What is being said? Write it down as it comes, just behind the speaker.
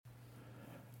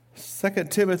2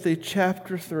 Timothy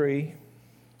chapter 3.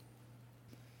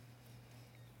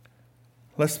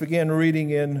 Let's begin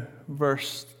reading in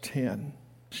verse 10.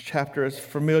 This chapter is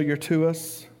familiar to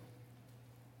us.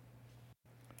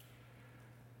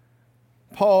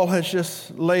 Paul has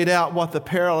just laid out what the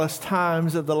perilous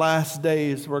times of the last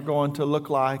days were going to look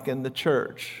like in the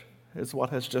church, is what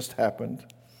has just happened.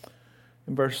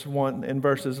 In verses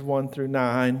 1 through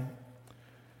 9.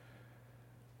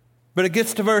 But it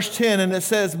gets to verse 10 and it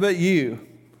says, but you.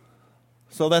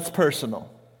 So that's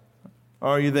personal.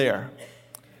 Are you there?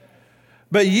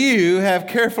 But you have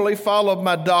carefully followed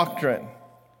my doctrine,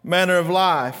 manner of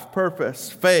life,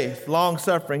 purpose, faith,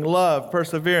 long-suffering, love,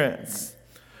 perseverance,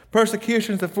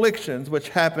 persecutions, afflictions, which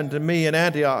happened to me in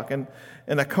Antioch and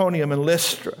in Iconium and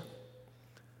Lystra.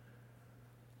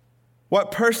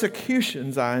 What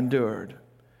persecutions I endured.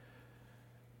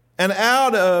 And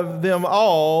out of them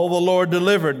all the Lord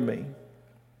delivered me.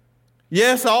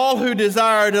 Yes, all who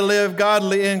desire to live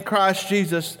godly in Christ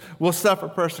Jesus will suffer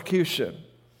persecution.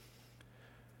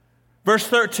 Verse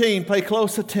 13, pay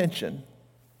close attention.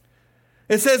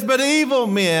 It says, but evil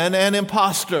men and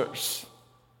impostors.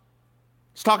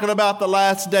 It's talking about the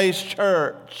last days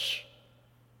church.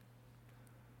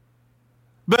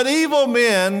 But evil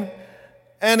men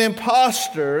and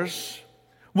impostors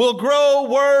will grow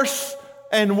worse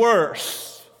and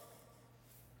worse,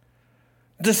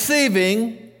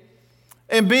 deceiving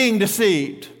and being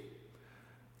deceived.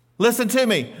 Listen to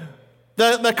me.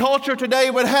 The culture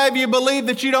today would have you believe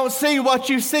that you don't see what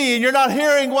you see and you're not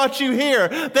hearing what you hear,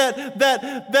 that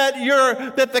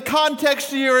the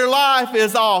context of your life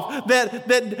is off,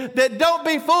 that don't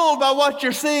be fooled by what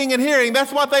you're seeing and hearing.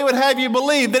 That's what they would have you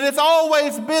believe, that it's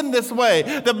always been this way.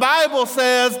 The Bible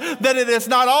says that it has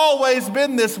not always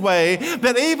been this way,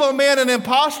 that evil men and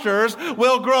impostors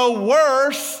will grow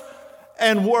worse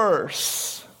and worse.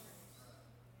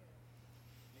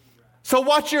 So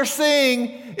what you're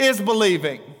seeing is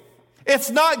believing. It's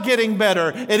not getting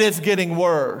better, it is getting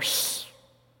worse.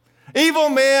 Evil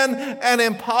men and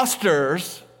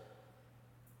impostors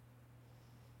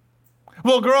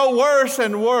will grow worse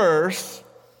and worse,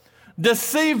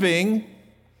 deceiving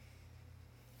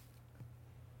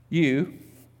you,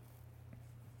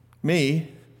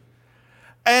 me,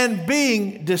 and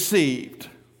being deceived.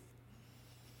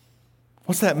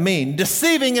 What's that mean?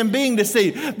 Deceiving and being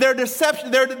deceived.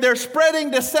 They're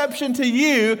spreading deception to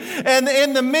you, and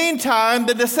in the meantime,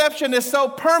 the deception is so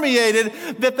permeated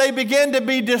that they begin to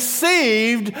be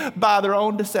deceived by their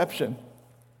own deception.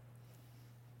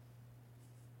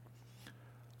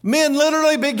 Men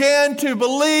literally began to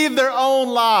believe their own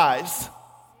lies.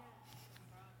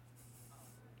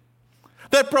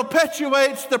 That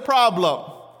perpetuates the problem.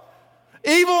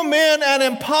 Evil men and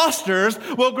impostors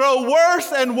will grow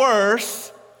worse and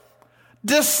worse,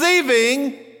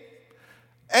 deceiving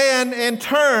and in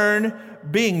turn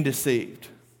being deceived.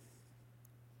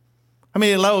 I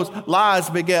mean,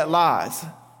 lies beget lies.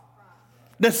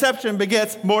 Deception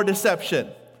begets more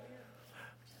deception.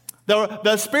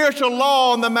 The spiritual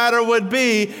law on the matter would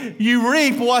be, you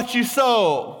reap what you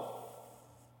sow.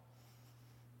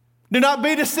 Do not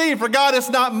be deceived, for God is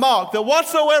not mocked, that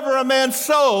whatsoever a man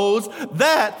sows,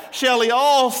 that shall he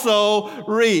also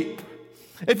reap.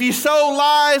 If you sow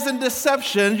lies and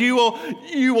deception, you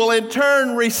will in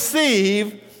turn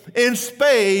receive in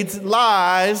spades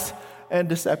lies and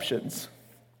deceptions.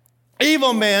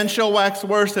 Evil men shall wax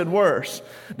worse and worse,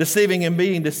 deceiving and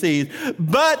being deceived.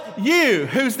 But you,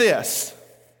 who's this?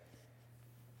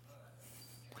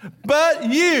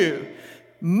 But you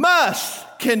must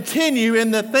continue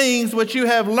in the things which you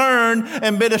have learned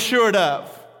and been assured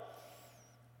of.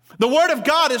 The Word of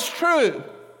God is true.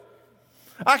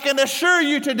 I can assure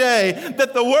you today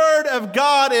that the Word of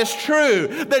God is true.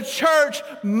 The church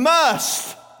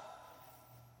must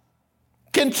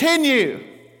continue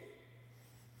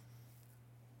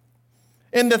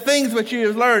in the things which you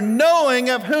have learned, knowing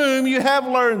of whom you have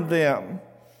learned them,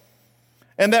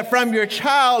 and that from your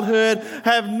childhood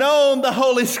have known the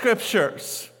Holy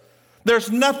Scriptures.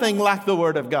 There's nothing like the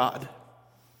Word of God.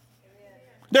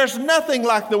 There's nothing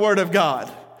like the Word of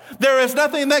God. There is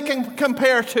nothing that can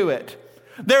compare to it.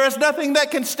 There is nothing that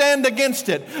can stand against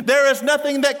it. There is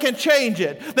nothing that can change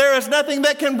it. There is nothing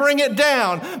that can bring it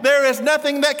down. There is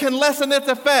nothing that can lessen its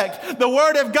effect. The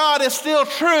Word of God is still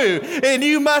true, and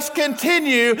you must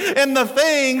continue in the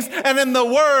things and in the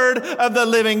Word of the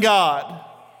living God.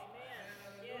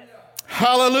 Amen.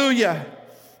 Hallelujah.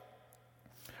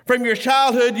 From your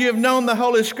childhood you have known the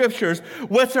Holy Scriptures,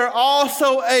 which are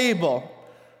also able.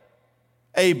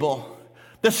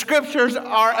 The Scriptures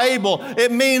are able.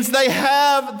 It means they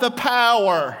have the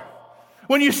power.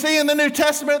 When you see in the New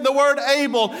Testament the word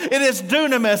able, it is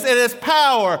dunamis, it is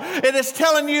power. It is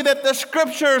telling you that the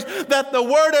scriptures, that the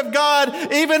word of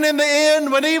God, even in the end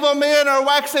when evil men are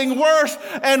waxing worse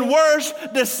and worse,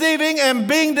 deceiving and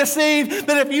being deceived,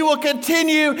 that if you will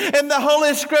continue in the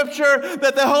Holy Scripture,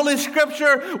 that the Holy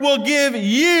Scripture will give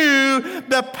you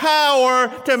the power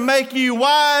to make you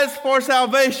wise for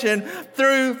salvation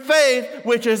through faith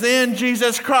which is in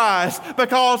Jesus Christ.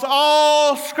 Because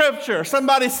all Scripture,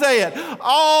 somebody say it,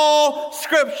 all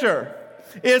Scripture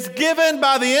is given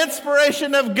by the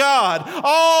inspiration of God.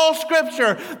 All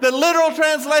Scripture, the literal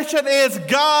translation is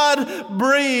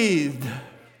God-breathed.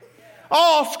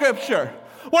 All Scripture.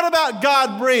 What about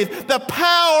God-breathed? The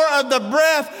power of the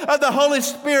breath of the Holy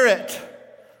Spirit.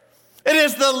 It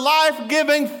is the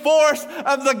life-giving force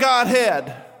of the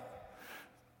Godhead.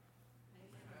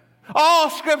 All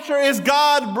Scripture is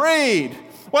God-breathed.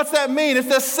 What's that mean? It's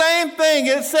the same thing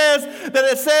it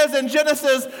says in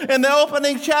Genesis, in the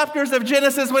opening chapters of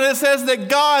Genesis, when it says that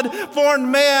God formed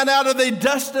man out of the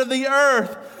dust of the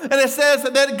earth. And it says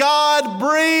that God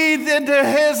breathed into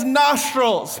his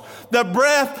nostrils the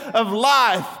breath of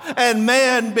life, and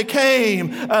man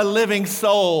became a living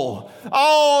soul.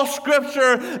 All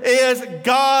Scripture is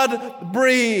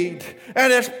God-breathed,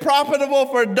 and is profitable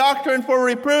for doctrine, for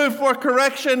reproof, for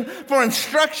correction, for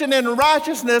instruction in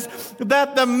righteousness,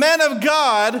 that the man of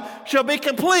God shall be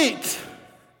complete,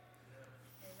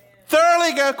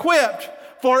 thoroughly equipped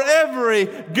for every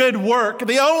good work.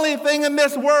 The only thing in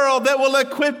this world that will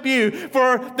equip you,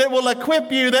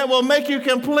 that will make you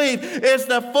complete, is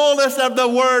the fullness of the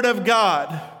Word of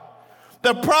God.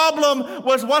 The problem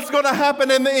was what's going to happen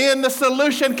in the end. The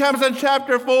solution comes in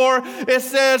chapter 4. It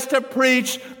says to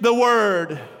preach the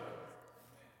Word.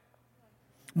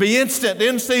 Be instant,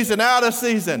 in season, out of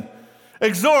season.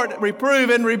 Exhort,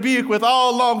 reprove, and rebuke with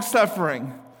all long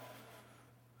suffering.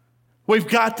 We've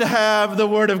got to have the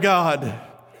Word of God.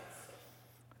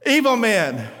 Evil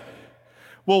men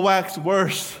will wax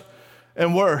worse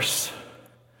and worse,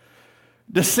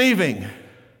 deceiving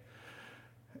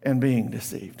and being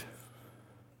deceived.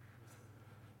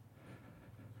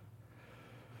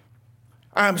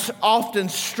 I'm often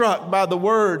struck by the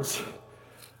words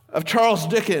of Charles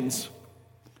Dickens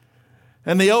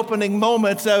and the opening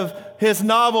moments of his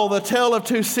novel, The Tale of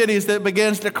Two Cities, that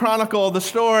begins to chronicle the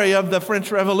story of the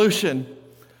French Revolution.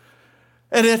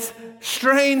 And it's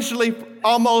strangely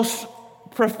almost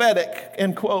prophetic,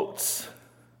 in quotes,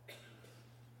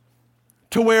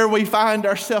 to where we find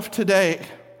ourselves today.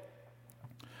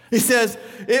 He says,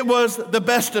 it was the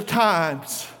best of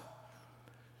times,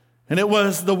 and it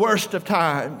was the worst of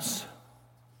times.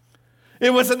 It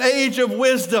was an age of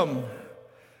wisdom.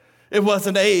 It was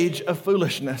an age of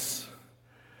foolishness.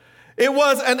 It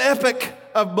was an epoch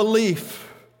of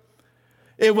belief.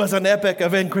 It was an epoch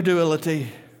of incredulity.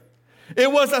 It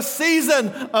was a season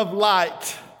of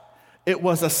light. It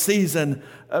was a season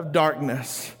of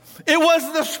darkness. It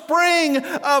was the spring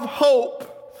of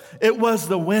hope. It was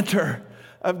the winter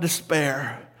of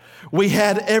despair. We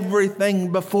had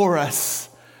everything before us.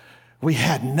 We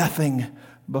had nothing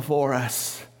before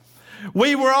us.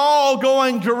 We were all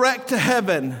going direct to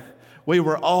heaven. We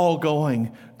were all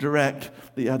going direct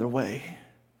the other way.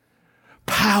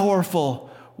 Powerful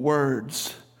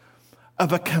words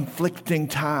of a conflicting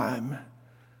time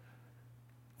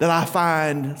that I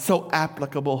find so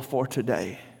applicable for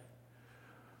today.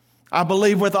 I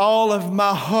believe with all of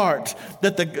my heart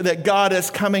that God is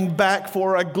coming back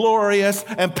for a glorious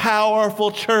and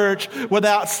powerful church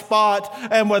without spot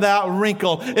and without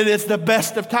wrinkle. It is the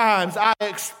best of times. I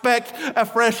expect a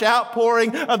fresh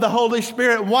outpouring of the Holy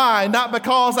Spirit. Why? Not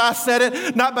because I said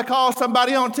it, not because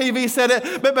somebody on TV said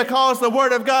it, but because the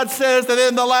Word of God says that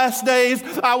in the last days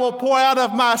I will pour out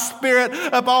of my Spirit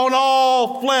upon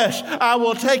all flesh. I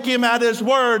will take him at his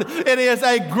word. It is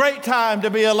a great time to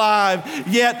be alive,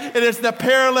 yet it is the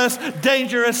perilous,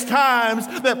 dangerous times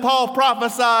that Paul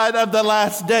prophesied of the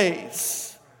last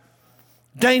days.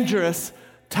 Dangerous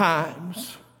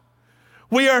times.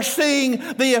 We are seeing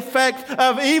the effect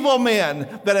of evil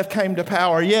men that have came to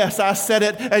power. Yes, I said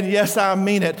it, and yes, I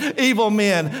mean it. Evil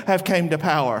men have came to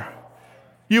power.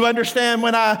 You understand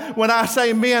when I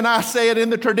say men, I say it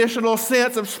in the traditional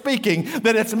sense of speaking,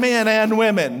 that it's men and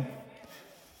women.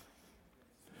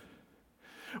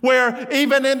 Where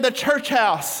even in the church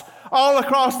house, all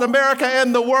across America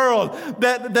and the world,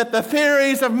 that the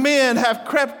theories of men have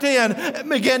crept in and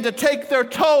began to take their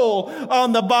toll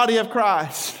on the body of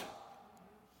Christ.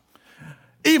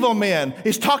 Evil men.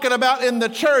 He's talking about in the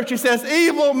church. He says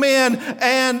evil men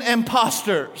and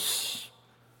imposters.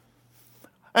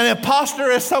 An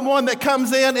imposter is someone that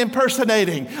comes in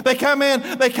impersonating. They come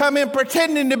in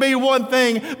pretending to be one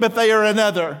thing, but they are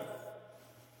another.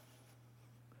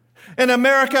 In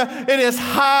America, it is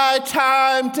high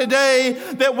time today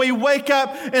that we wake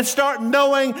up and start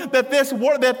knowing that this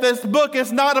book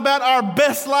is not about our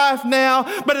best life now,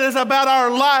 but it is about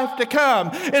our life to come.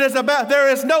 There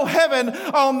is no heaven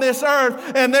on this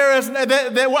earth, and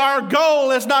our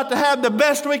goal is not to have the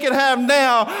best we can have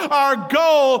now. Our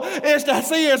goal is to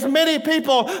see as many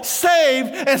people saved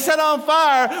and set on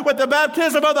fire with the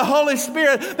baptism of the Holy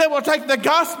Spirit that will take the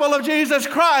gospel of Jesus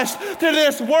Christ to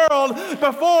this world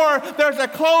before there's a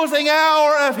closing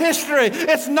hour of history.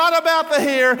 It's not about the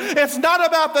here. It's not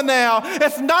about the now.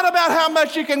 It's not about how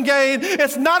much you can gain.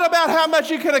 It's not about how much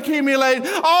you can accumulate.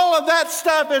 All of that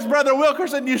stuff, as Brother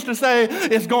Wilkerson used to say,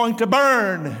 is going to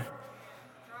burn.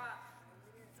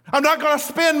 I'm not going to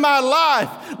spend my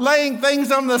life laying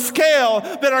things on the scale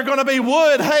that are going to be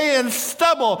wood, hay, and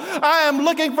stubble. I am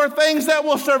looking for things that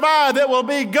will survive, that will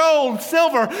be gold,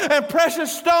 silver, and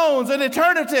precious stones in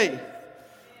eternity.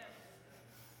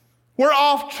 We're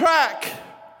off track.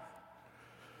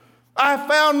 I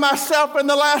found myself in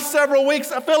the last several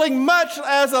weeks feeling much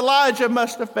as Elijah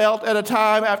must have felt at a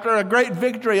time after a great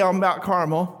victory on Mount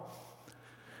Carmel.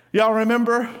 Y'all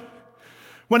remember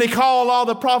when he called all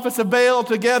the prophets of Baal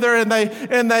together and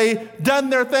they done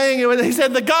their thing? He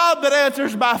said, "The God that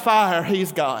answers by fire,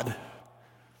 he's God."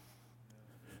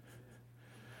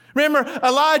 Remember,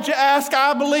 Elijah asked,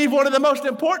 I believe, one of the most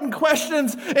important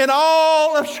questions in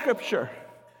all of Scripture.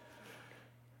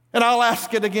 And I'll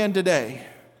ask it again today.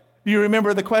 Do you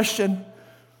remember the question?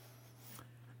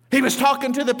 He was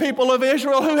talking to the people of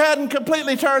Israel who hadn't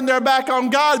completely turned their back on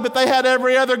God, but they had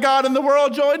every other god in the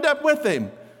world joined up with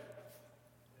him.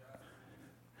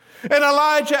 And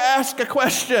Elijah asked a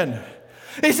question.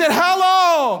 He said, "How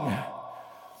long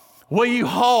will you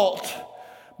halt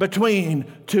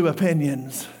between two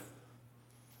opinions?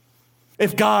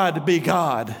 If God be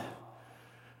God,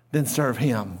 then serve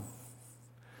him.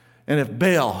 And if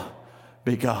Baal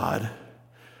be God,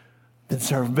 then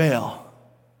serve Baal."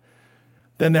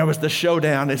 Then there was the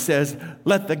showdown. It says,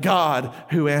 "Let the God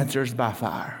who answers by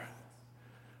fire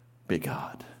be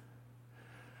God."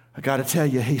 I got to tell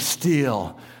you, he's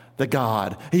still the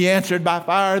God. He answered by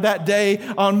fire that day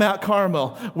on Mount Carmel,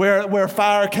 where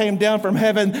fire came down from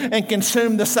heaven and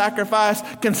consumed the sacrifice,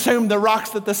 consumed the rocks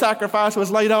that the sacrifice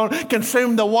was laid on,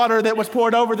 consumed the water that was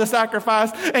poured over the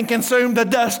sacrifice, and consumed the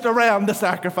dust around the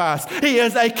sacrifice. He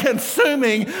is a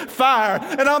consuming fire.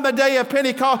 And on the day of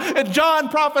Pentecost, John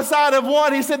prophesied of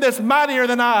one, he said, "That's mightier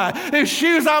than I, whose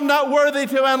shoes I'm not worthy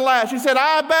to unlatch." He said,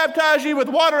 "I baptize you with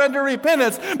water unto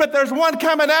repentance, but there's one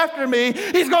coming after me.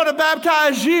 He's going to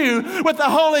baptize you with the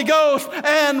Holy Ghost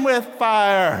and with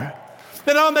fire."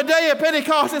 Then on the day of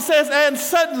Pentecost, it says, "And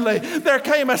suddenly there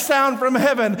came a sound from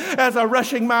heaven as a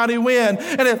rushing mighty wind,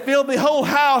 and it filled the whole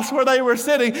house where they were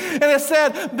sitting. And it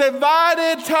said,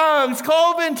 divided tongues,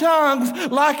 cloven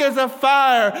tongues, like as a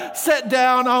fire, set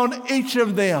down on each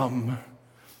of them."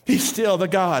 He's still the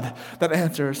God that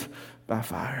answers by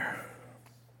fire.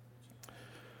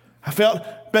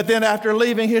 But then after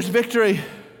leaving his victory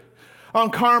on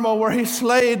Carmel, where he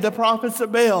slayed the prophets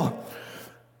of Baal,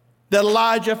 that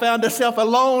Elijah found himself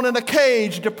alone in a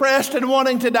cage, depressed and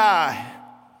wanting to die.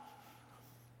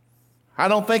 I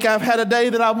don't think I've had a day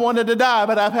that I've wanted to die,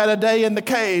 but I've had a day in the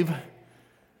cave.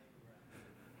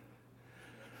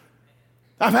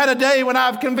 I've had a day when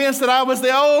I've convinced that I was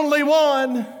the only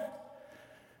one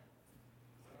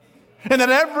and that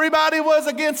everybody was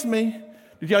against me.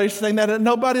 Did y'all used to sing that?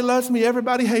 Nobody loves me,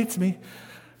 everybody hates me.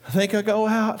 I think I'll go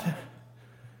out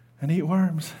and eat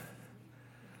worms.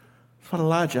 That's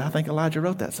what I think Elijah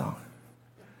wrote that song.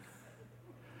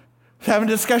 Having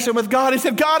a discussion with God, he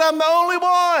said, "God, I'm the only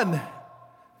one."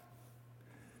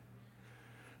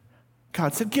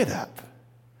 God said, "Get up.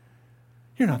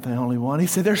 You're not the only one." He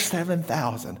said, "There's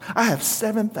 7,000. I have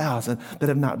 7,000 that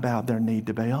have not bowed their knee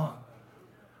to Baal."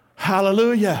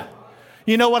 Hallelujah.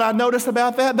 You know what I noticed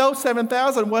about that? Those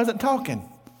 7,000 wasn't talking.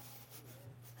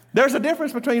 There's a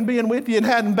difference between being with you and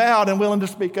hadn't bowed and willing to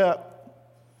speak up.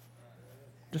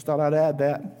 Just thought I'd add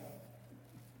that.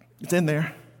 It's in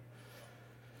there.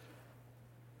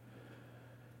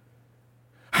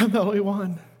 I'm the only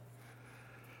one.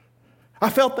 I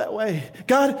felt that way.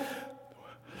 God,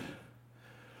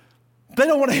 they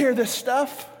don't want to hear this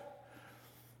stuff.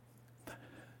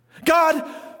 God,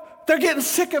 they're getting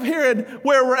sick of hearing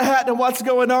where we're at and what's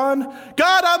going on.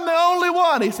 God, I'm the only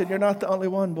one. He said, "You're not the only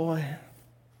one, boy."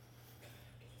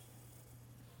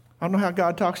 I don't know how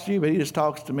God talks to you, but he just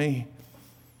talks to me.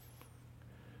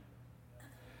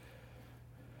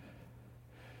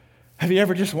 Have you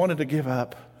ever just wanted to give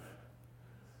up?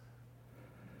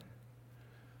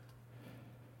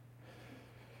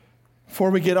 Before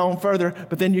we get on further,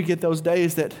 but then you get those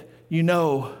days that you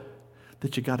know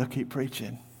that you got to keep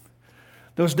preaching.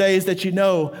 Those days that you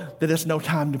know that it's no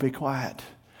time to be quiet.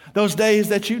 Those days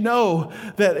that you know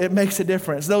that it makes a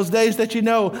difference. Those days that you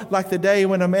know, like the day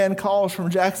when a man calls from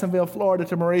Jacksonville, Florida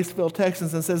to Mauriceville,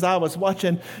 Texas and says, I was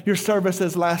watching your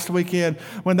services last weekend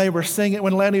when they were singing,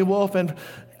 when Lenny Wolf and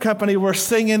company were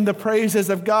singing the praises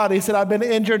of God. He said, I've been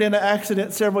injured in an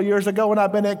accident several years ago and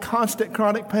I've been in constant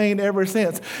chronic pain ever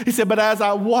since. He said, but as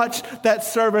I watched that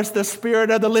service, the Spirit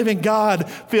of the living God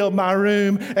filled my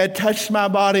room and touched my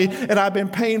body, and I've been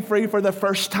pain-free for the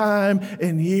first time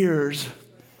in years.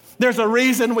 There's a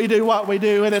reason we do what we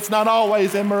do, and it's not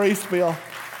always in Mauriceville.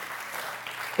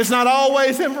 It's not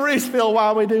always in Mauriceville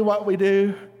why we do what we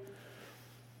do.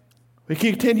 We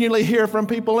continually hear from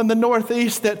people in the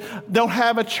Northeast that don't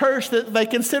have a church that they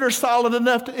consider solid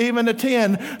enough to even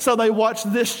attend, so they watch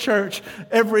this church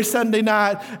every Sunday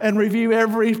night and review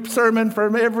every sermon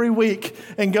from every week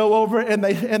and go over and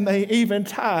they even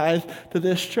tithe to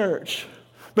this church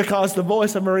because the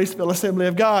voice of Mauriceville Assembly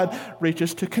of God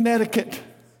reaches to Connecticut.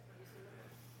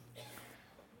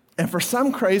 And for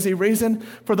some crazy reason,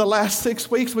 for the last 6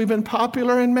 weeks, we've been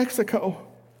popular in Mexico.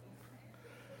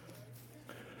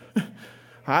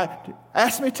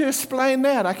 Ask me to explain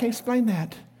that. I can't explain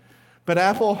that. But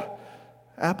Apple,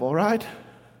 right?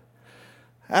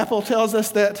 Apple tells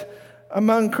us that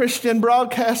among Christian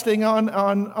broadcasting on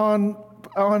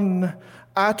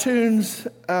iTunes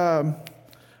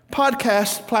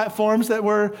podcast platforms that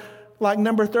we're like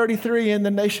number 33 in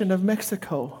the nation of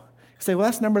Mexico. You say, well,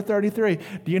 that's number 33.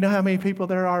 Do you know how many people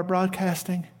there are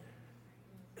broadcasting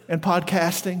and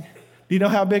podcasting? Do you know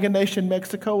how big a nation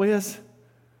Mexico is?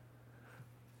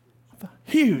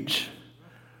 Huge.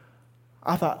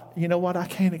 I thought, you know what? I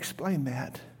can't explain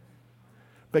that.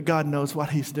 But God knows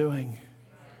what He's doing.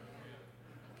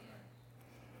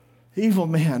 Evil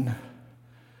men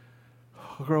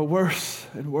grow worse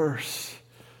and worse,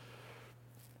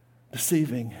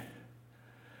 deceiving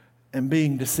and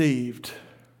being deceived.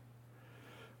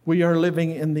 We are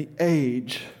living in the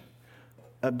age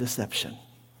of deception.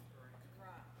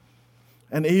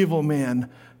 And evil men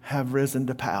have risen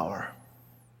to power.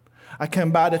 I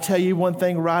come by to tell you one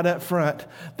thing right up front,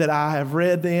 that I have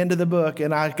read the end of the book,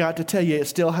 and I got to tell you it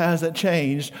still hasn't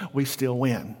changed. We still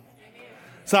win.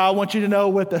 So I want you to know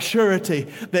with a surety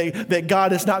that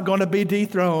God is not going to be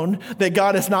dethroned, that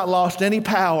God has not lost any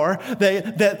power,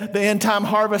 that the end time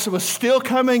harvest was still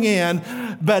coming in,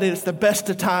 but it's the best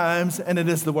of times and it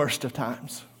is the worst of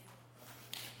times.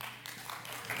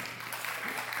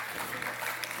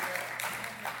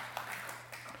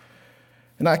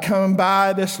 And I come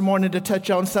by this morning to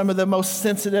touch on some of the most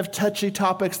sensitive, touchy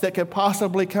topics that could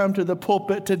possibly come to the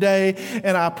pulpit today.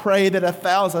 And I pray that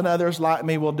 1,000 others like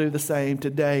me will do the same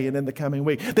today and in the coming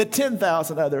week. That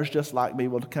 10,000 others just like me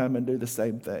will come and do the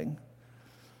same thing.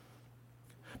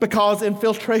 Because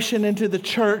infiltration into the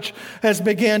church has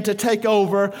begun to take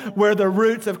over, where the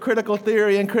roots of critical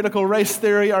theory and critical race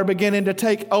theory are beginning to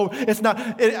take over.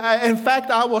 In fact,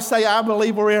 I will say I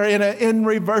believe we're in an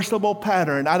irreversible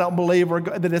pattern. I don't believe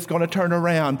that it's going to turn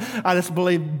around. I just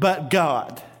believe, but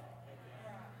God.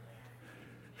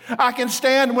 I can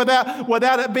stand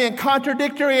without it being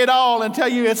contradictory at all and tell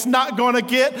you it's not going to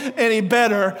get any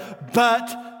better,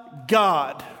 but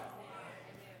God.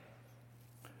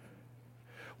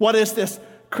 What is this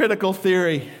critical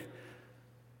theory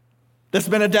that's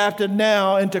been adapted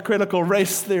now into critical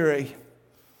race theory?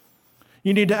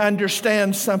 You need to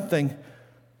understand something.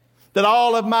 That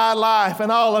all of my life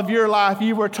and all of your life,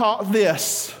 you were taught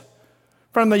this.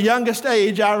 From the youngest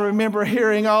age, I remember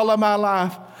hearing all of my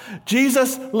life,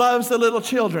 Jesus loves the little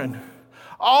children.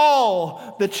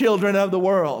 All the children of the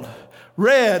world.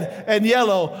 Red and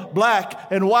yellow, black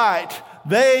and white.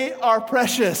 They are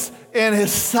precious in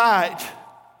His sight.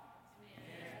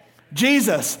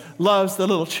 Jesus loves the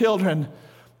little children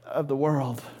of the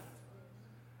world.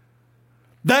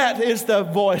 That is the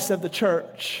voice of the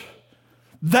church.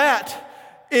 That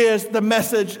is the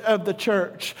message of the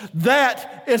church.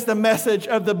 That is the message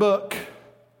of the book.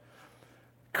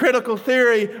 Critical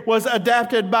theory was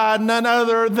adapted by none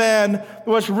other than,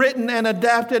 was written and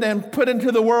adapted and put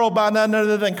into the world by none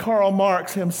other than Karl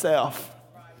Marx himself.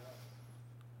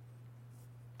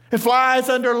 It flies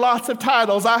under lots of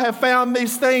titles. I have found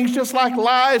these things, just like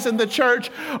lies in the church,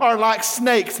 are like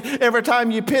snakes. Every time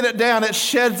you pin it down, it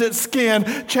sheds its skin,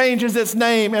 changes its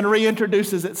name, and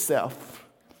reintroduces itself.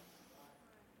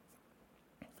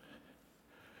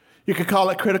 You could call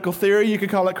it critical theory. You could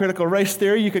call it critical race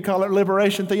theory. You could call it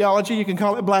liberation theology. You can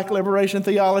call it black liberation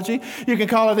theology. You can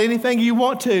call it anything you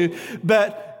want to,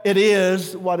 but it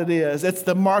is what it is. It's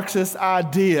the Marxist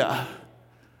idea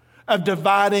of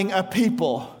dividing a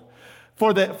people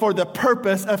for the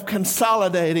purpose of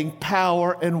consolidating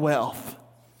power and wealth.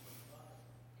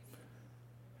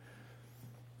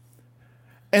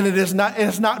 And it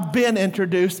has not been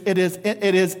introduced. It is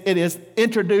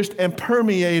introduced and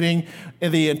permeating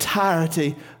in the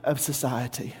entirety of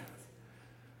society.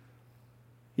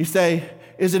 You say,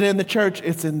 is it in the church?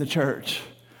 It's in the church.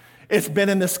 It's been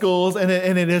in the schools, and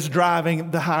it is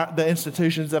driving the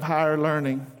institutions of higher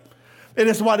learning. It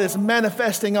is what is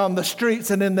manifesting on the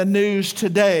streets and in the news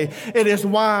today. It is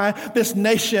why this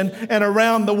nation and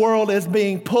around the world is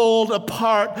being pulled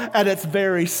apart at its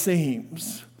very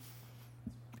seams.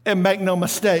 And make no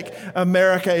mistake,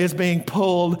 America is being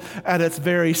pulled at its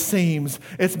very seams.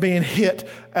 It's being hit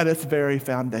at its very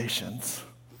foundations.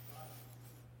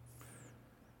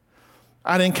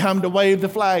 I didn't come to wave the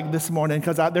flag this morning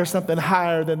because there's something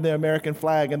higher than the American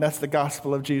flag, and that's the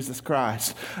gospel of Jesus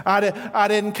Christ. I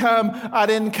didn't come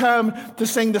to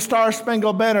sing the Star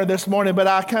Spangled Banner this morning, but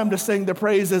I come to sing the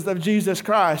praises of Jesus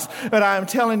Christ. But I am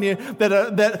telling you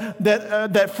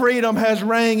that freedom has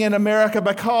rang in America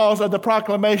because of the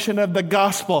proclamation of the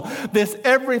gospel.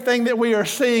 Everything that we are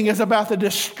seeing is about the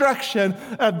destruction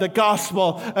of the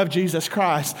gospel of Jesus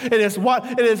Christ. It is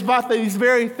what these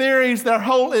very theories, their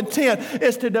whole intent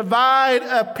is to divide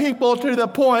a people to the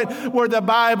point where the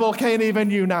Bible can't even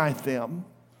unite them.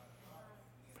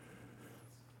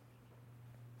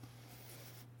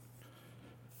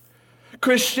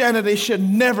 Christianity should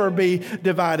never be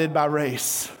divided by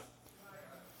race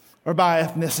or by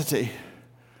ethnicity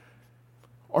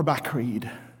or by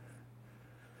creed.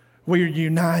 We are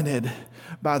united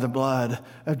by the blood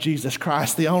of Jesus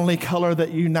Christ. The only color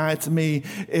that unites me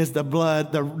is the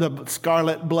blood, the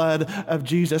scarlet blood of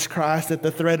Jesus Christ, that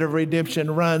the thread of redemption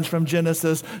runs from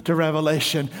Genesis to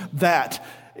Revelation. That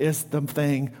is the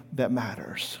thing that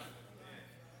matters.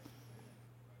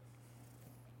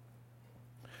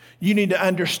 You need to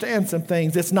understand some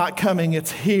things. It's not coming,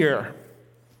 it's here.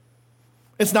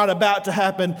 It's not about to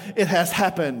happen, it has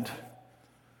happened.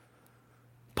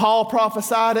 Paul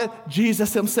prophesied it.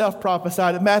 Jesus himself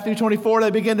prophesied it. Matthew 24, they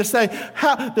begin to say,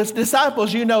 the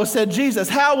disciples, said, Jesus,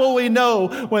 how will we know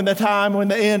when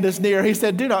the end is near? He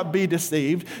said, do not be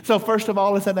deceived. So first of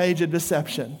all, it's an age of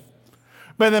deception.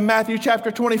 But in Matthew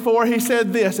chapter 24, he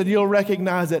said this, and you'll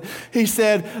recognize it. He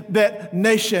said that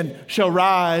nation shall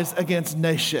rise against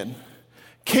nation.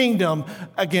 Kingdom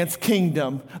against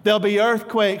kingdom. There'll be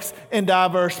earthquakes in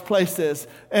diverse places,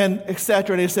 and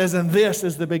etc. And he says, and this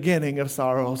is the beginning of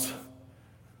sorrows.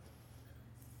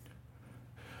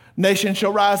 Nation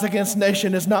shall rise against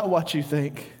nation is not what you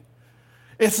think.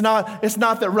 It's not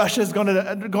that Russia is going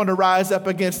to rise up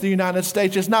against the United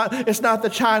States. It's not the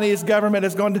Chinese government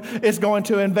is going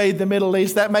to invade the Middle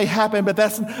East. That may happen, but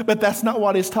that's not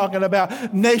what he's talking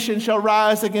about. Nation shall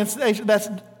rise against nation. That's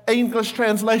English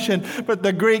translation, but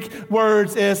the Greek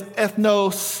words is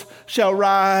ethnos shall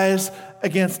rise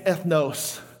against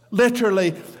ethnos.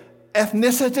 Literally,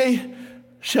 ethnicity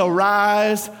shall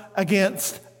rise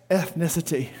against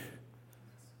ethnicity.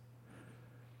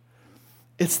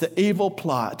 It's the evil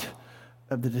plot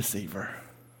of the deceiver.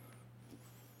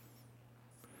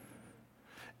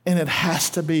 And it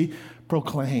has to be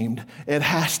proclaimed. It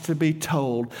has to be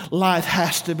told. Light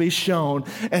has to be shown.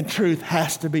 And truth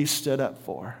has to be stood up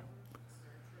for.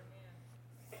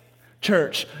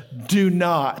 Church, do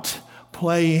not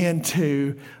play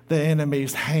into the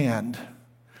enemy's hand.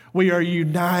 We are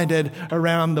united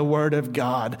around the Word of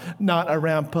God, not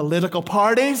around political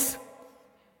parties.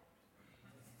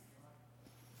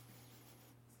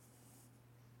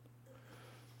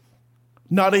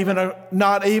 Not even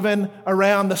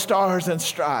around the stars and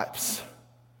stripes.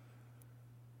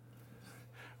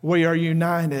 We are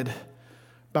united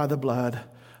by the blood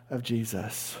of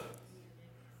Jesus.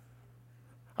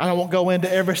 I won't go into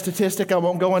every statistic. I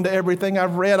won't go into everything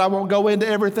I've read. I won't go into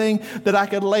everything that I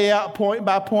could lay out point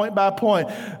by point by point.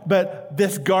 But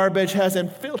this garbage has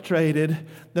infiltrated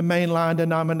the mainline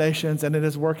denominations, and it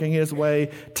is working its way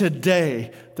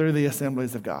today through the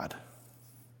assemblies of God.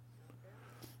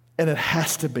 And it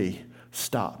has to be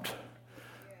stopped.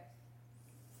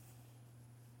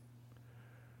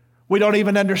 We don't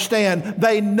even understand.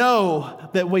 They know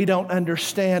that we don't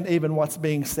understand even what's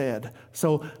being said.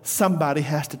 So somebody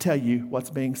has to tell you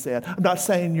what's being said. I'm not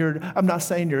saying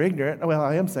you're ignorant. Well,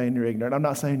 I am saying you're ignorant. I'm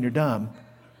not saying you're dumb.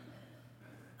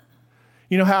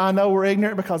 You know how I know we're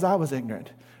ignorant? Because I was ignorant.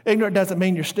 Ignorant doesn't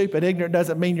mean you're stupid. Ignorant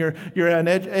doesn't mean you're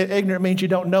ignorant means you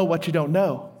don't know what you don't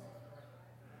know.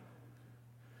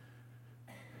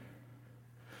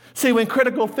 See, when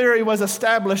critical theory was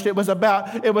established, it was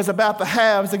about the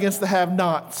haves against the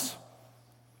have-nots.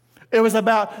 It was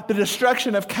about the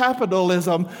destruction of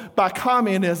capitalism by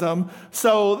communism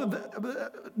so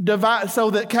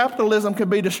that capitalism could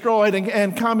be destroyed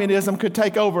and communism could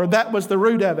take over. That was the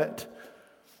root of it.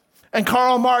 And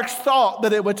Karl Marx thought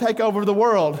that it would take over the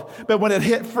world. But when it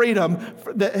hit freedom,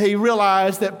 he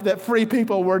realized that free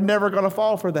people were never going to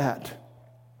fall for that.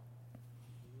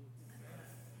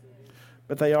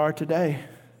 But they are today.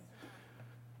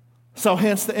 So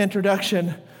hence the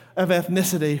introduction of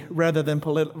ethnicity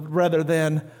rather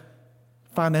than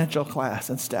financial class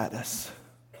and status.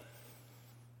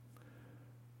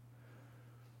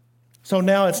 So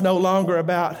now it's no longer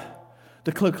about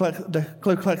the Ku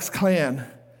Klux Klan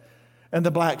and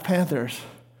the Black Panthers,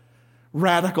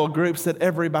 radical groups that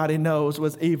everybody knows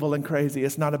was evil and crazy.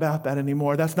 It's not about that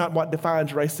anymore. That's not what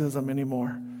defines racism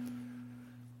anymore.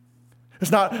 It's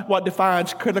not what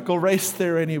defines critical race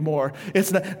theory anymore.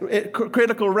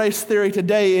 Critical race theory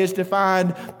today is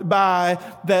defined by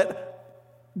that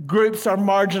groups are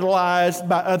marginalized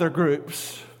by other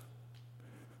groups.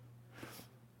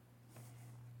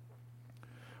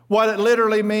 What it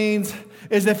literally means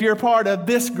is if you're part of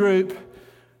this group,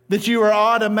 that you are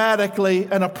automatically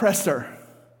an oppressor.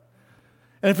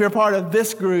 And if you're part of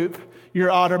this group,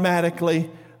 you're automatically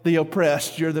the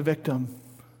oppressed. You're the victim.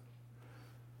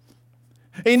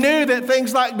 He knew that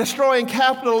things like destroying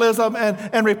capitalism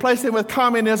and replacing it with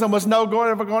communism was no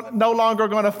longer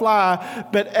going to fly,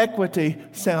 but equity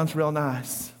sounds real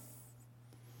nice.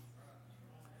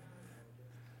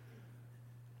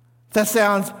 That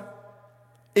sounds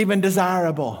even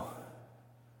desirable.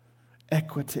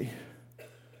 Equity.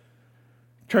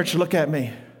 Church, look at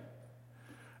me.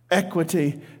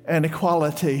 Equity and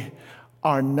equality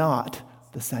are not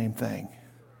the same thing.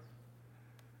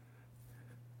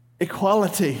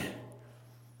 Equality.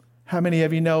 How many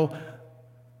of you know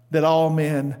that all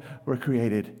men were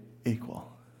created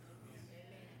equal?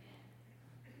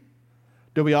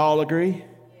 Do we all agree?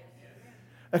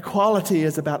 Equality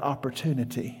is about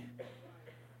opportunity.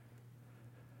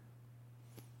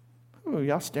 Ooh,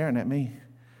 y'all staring at me.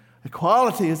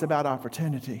 Equality is about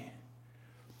opportunity.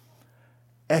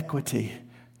 Equity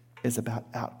is about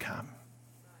outcome.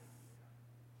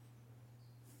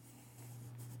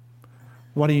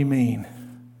 What do you mean?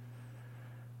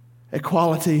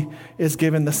 Equality is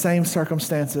given the same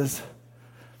circumstances.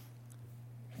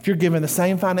 If you're given the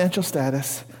same financial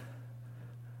status,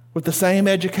 with the same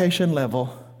education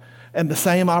level, and the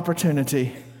same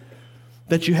opportunity,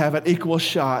 that you have an equal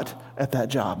shot at that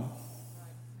job.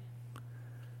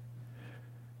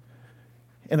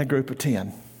 In a group of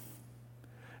 10.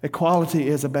 Equality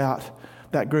is about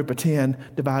that group of 10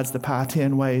 divides the pie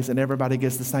 10 ways and everybody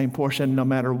gets the same portion no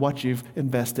matter what you've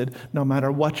invested, no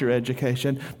matter what your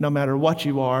education, no matter what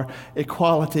you are.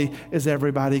 Equality is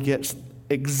everybody gets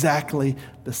exactly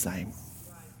the same.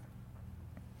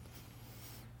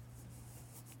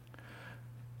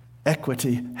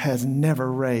 Equity has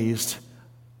never raised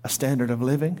a standard of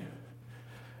living.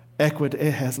 Equity,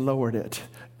 it has lowered it.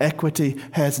 Equity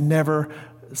has never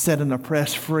set an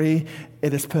oppressed free.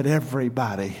 It has put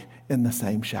everybody in the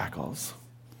same shackles.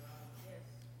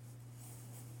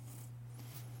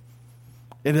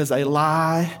 It is a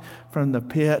lie from the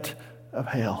pit of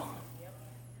hell.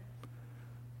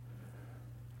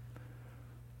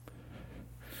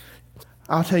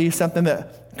 I'll tell you something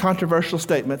that controversial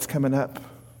statements coming up.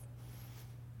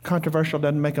 Controversial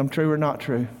doesn't make them true or not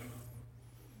true.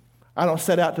 I don't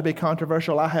set out to be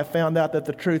controversial. I have found out that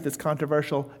the truth is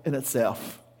controversial in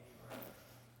itself.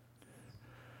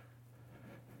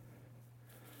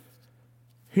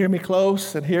 Hear me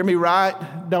close and hear me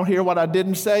right. Don't hear what I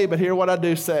didn't say, but hear what I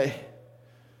do say.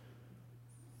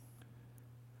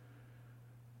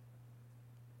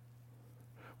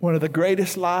 One of the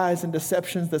greatest lies and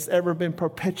deceptions that's ever been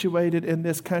perpetuated in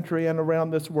this country and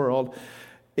around this world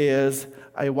is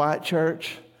a white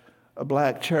church, a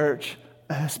black church,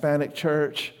 a Hispanic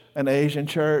church, an Asian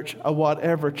church, a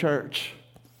whatever church.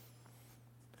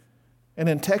 And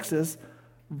in Texas,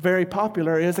 very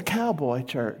popular is a cowboy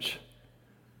church.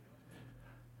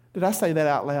 Did I say that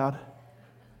out loud?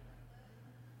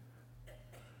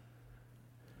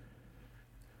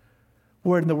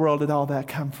 Where in the world did all that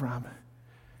come from?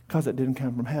 Because it didn't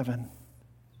come from heaven.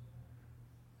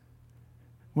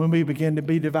 When we begin to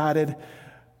be divided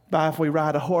by if we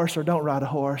ride a horse or don't ride a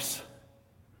horse,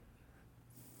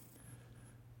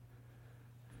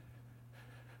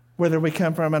 whether we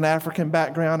come from an African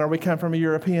background or we come from a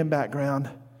European background,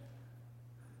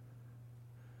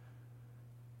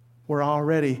 we're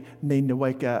already needing to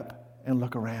wake up and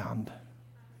look around.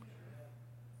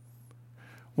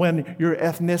 When your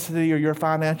ethnicity or your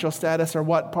financial status or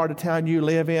what part of town you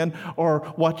live in or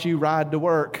what you ride to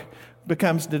work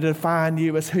becomes to define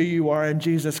you as who you are in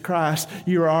Jesus Christ,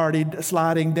 you're already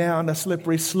sliding down a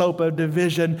slippery slope of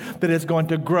division that is going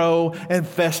to grow and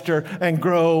fester and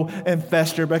grow and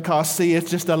fester because, see, it's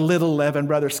just a little leaven,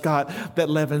 Brother Scott, that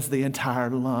leavens the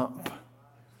entire lump.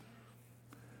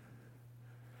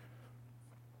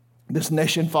 This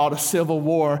nation fought a civil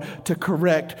war to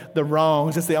correct the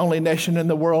wrongs. It's the only nation in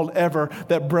the world ever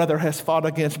that brother has fought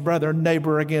against brother,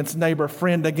 neighbor against neighbor,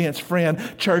 friend against friend,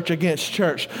 church against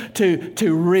church,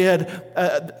 to rid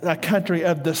a country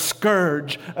of the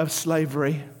scourge of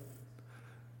slavery.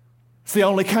 It's the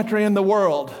only country in the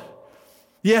world.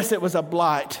 Yes, it was a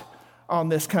blight on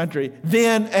this country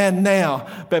then and now,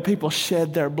 but people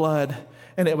shed their blood,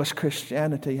 and it was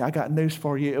Christianity. I got news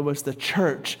for you. It was the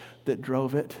church that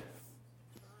drove it.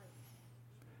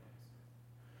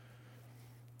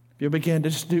 You'll begin to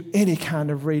just do any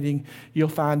kind of reading, you'll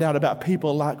find out about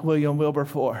people like William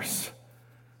Wilberforce.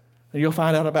 And you'll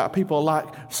find out about people like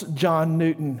John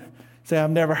Newton. Say,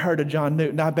 I've never heard of John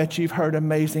Newton. I bet you've heard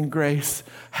Amazing Grace.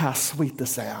 How sweet the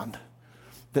sound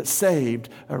that saved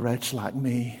a wretch like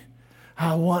me.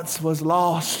 I once was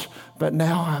lost, but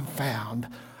now I'm found.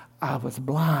 I was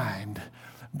blind,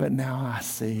 but now I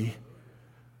see.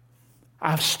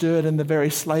 I've stood in the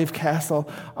very slave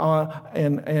castle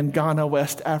in Ghana,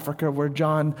 West Africa, where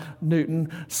John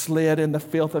Newton slid in the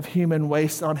filth of human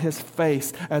waste on his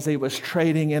face as he was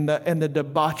trading in the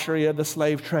debauchery of the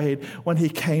slave trade, when he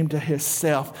came to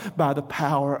himself by the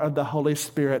power of the Holy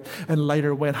Spirit and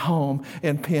later went home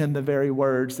and penned the very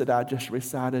words that I just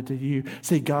recited to you.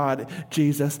 See, God,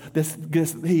 Jesus,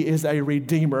 He is a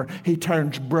redeemer. He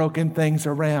turns broken things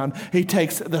around. He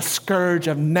takes the scourge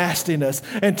of nastiness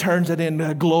and turns it into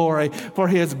glory for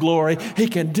His glory. He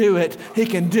can do it. He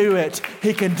can do it.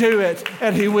 He can do it,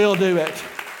 and He will do it.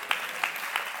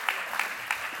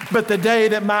 But the day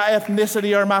that my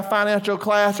ethnicity or my financial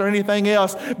class or anything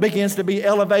else begins to be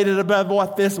elevated above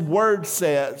what this word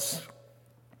says,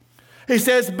 He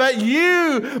says, but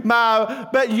you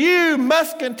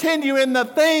must continue in the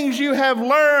things you have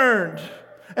learned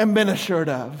and been assured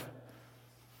of.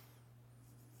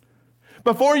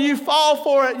 Before you fall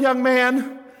for it, young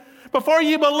man, before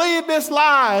you believe this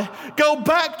lie, go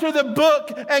back to the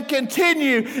book and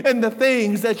continue in the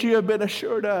things that you have been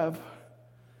assured of.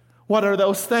 What are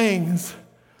those things?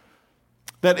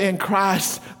 That in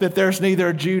Christ, that there's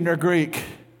neither Jew nor Greek.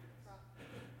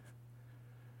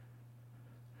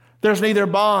 There's neither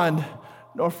bond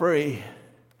nor free.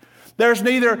 There's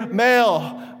neither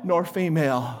male nor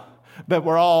female, but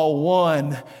we're all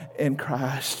one in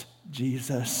Christ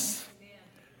Jesus.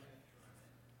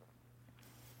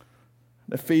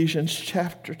 Ephesians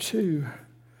chapter 2.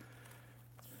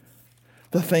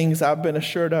 The things I've been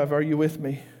assured of. Are you with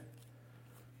me?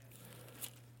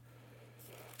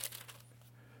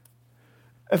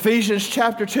 Ephesians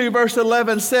chapter 2 verse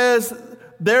 11 says,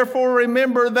 therefore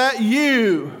remember that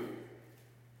you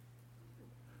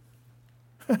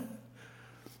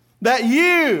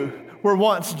were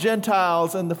once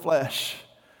Gentiles in the flesh.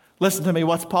 Listen to me,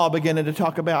 what's Paul beginning to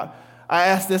talk about? I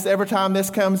ask this every time this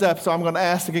comes up, so I'm going to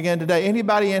ask it again today.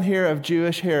 Anybody in here of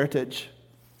Jewish heritage?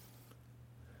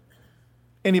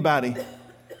 Anybody?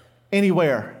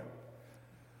 Anywhere?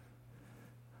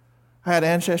 I had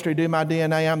Ancestry do my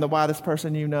DNA. I'm the whitest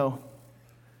person you know.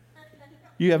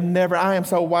 You have never, I am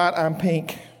so white, I'm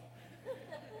pink.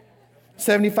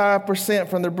 75%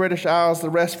 from the British Isles, the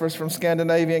rest of us from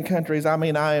Scandinavian countries. I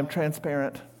mean, I am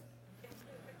transparent.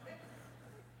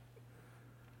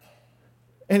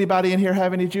 Anybody in here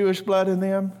have any Jewish blood in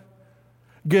them?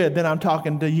 Good, then I'm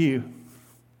talking to you.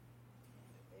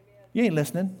 You ain't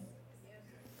listening.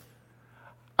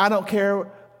 I don't care.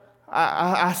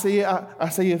 I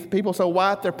see people so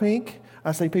white they're pink.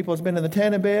 I see people that's been in the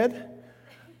tanning bed.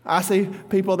 I see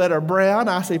people that are brown.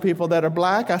 I see people that are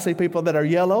black. I see people that are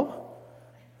yellow.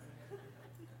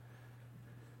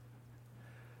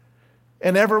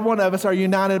 And every one of us are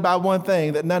united by one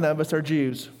thing, that none of us are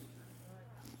Jews.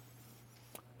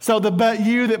 So the but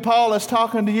you that Paul is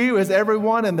talking to you is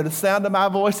everyone in the sound of my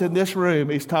voice in this room.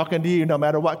 He's talking to you no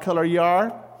matter what color you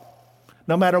are,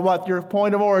 no matter what your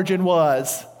point of origin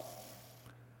was.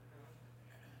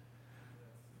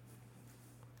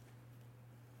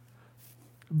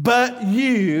 But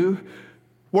you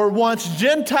were once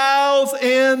Gentiles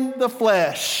in the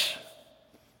flesh.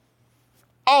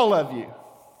 All of you.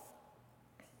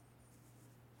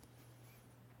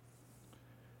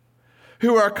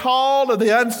 who are called of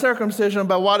the uncircumcision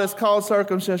by what is called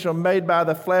circumcision, made by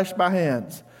the flesh by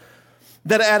hands,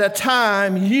 that at a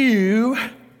time you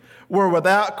were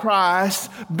without Christ,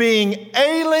 being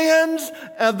aliens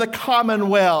of the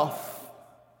commonwealth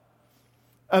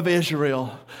of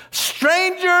Israel,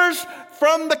 strangers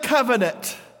from the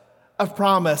covenant of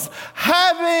promise,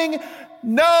 having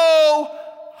no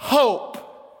hope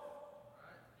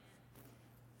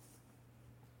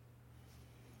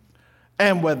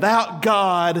and without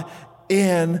God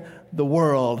in the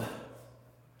world.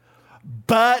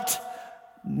 But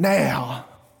now,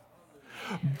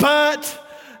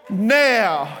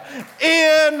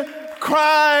 in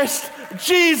Christ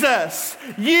Jesus,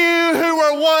 you who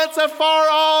were once afar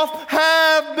off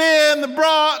have been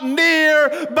brought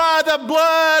near by the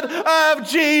blood of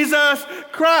Jesus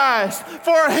Christ.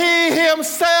 For he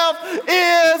himself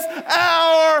is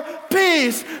our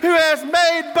peace, who has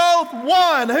made both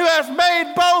one, and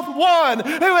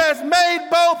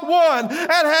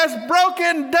has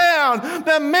broken down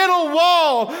the middle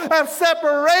wall of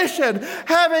separation,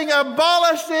 having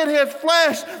abolished in his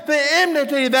flesh the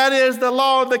enmity, that is the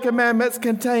law of the commandments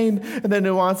contained in the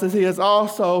nuances. He is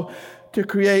also to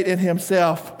create in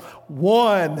himself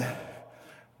one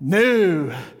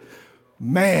new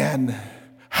man.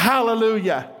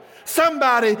 Hallelujah.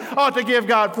 Somebody ought to give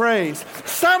God praise.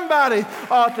 Somebody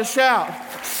ought to shout.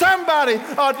 Somebody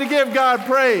ought to give God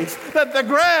praise that the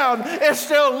ground is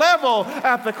still level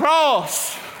at the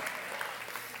cross.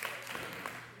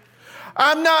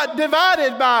 I'm not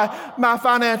divided by my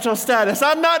financial status.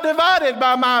 I'm not divided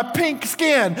by my pink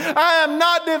skin. I am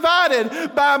not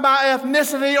divided by my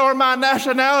ethnicity or my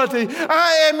nationality.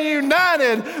 I am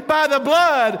united by the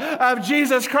blood of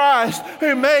Jesus Christ,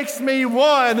 who makes me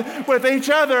one with each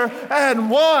other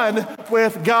and one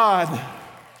with God.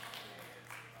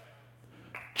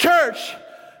 Church,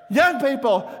 young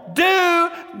people, do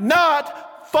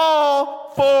not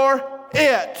fall for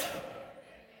it.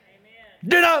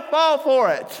 Do not fall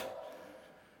for it.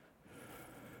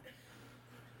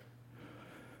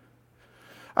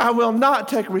 I will not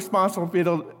take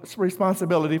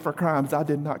responsibility for crimes I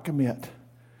did not commit.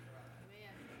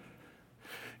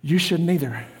 You should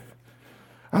neither.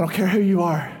 I don't care who you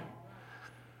are.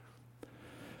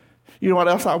 You know what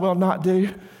else I will not do?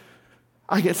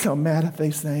 I get so mad at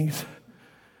these things.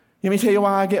 Let me tell you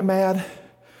why I get mad.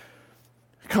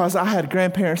 Because I had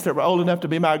grandparents that were old enough to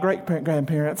be my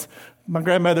great-grandparents. My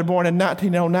grandmother born in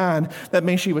 1909. That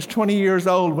means she was 20 years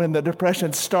old when the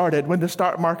Depression started, when the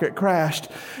stock market crashed.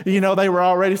 You know, they were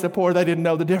already so poor they didn't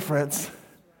know the difference.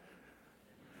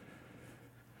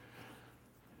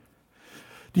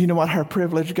 Do you know what her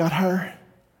privilege got her?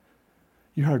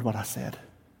 You heard what I said.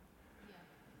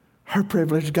 Her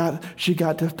privilege she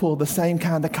got to pull the same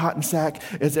kind of cotton sack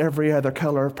as every other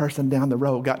color person down the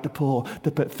road got to pull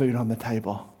to put food on the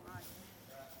table.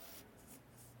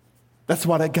 That's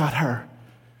what it got her.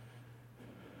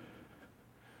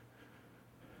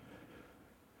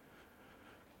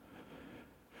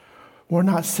 We're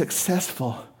not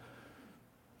successful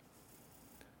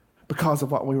because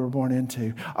of what we were born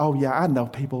into. Oh yeah, I know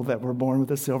people that were born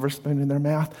with a silver spoon in their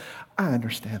mouth. I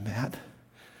understand that.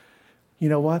 You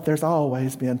know what? There's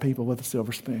always been people with a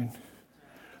silver spoon.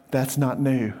 That's not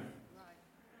new.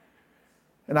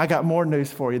 And I got more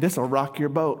news for you. This will rock your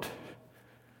boat.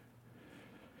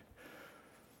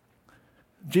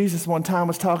 Jesus one time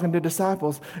was talking to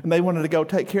disciples, and they wanted to go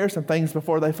take care of some things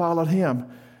before they followed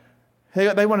him.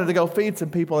 They wanted to go feed some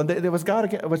people, and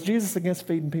was Jesus against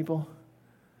feeding people?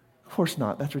 Of course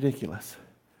not. That's ridiculous.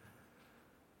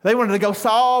 They wanted to go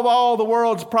solve all the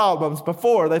world's problems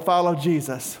before they followed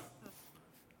Jesus.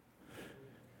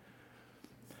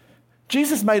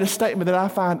 Jesus made a statement that I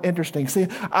find interesting. See,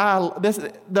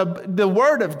 the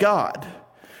Word of God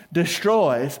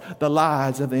destroys the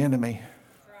lies of the enemy.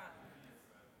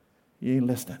 You ain't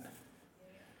listening.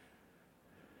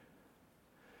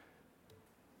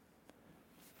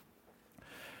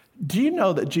 Do you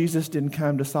know that Jesus didn't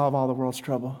come to solve all the world's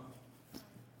trouble?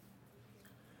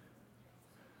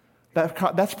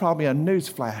 That's probably a news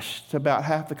flash to about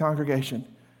half the congregation.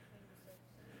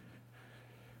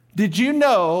 Did you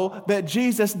know that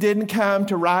Jesus didn't come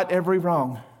to right every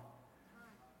wrong?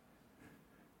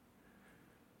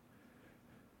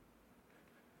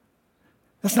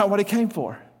 That's not what he came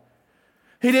for.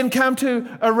 He didn't come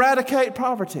to eradicate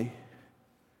poverty.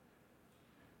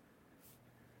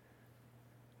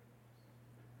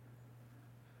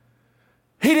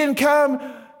 He didn't come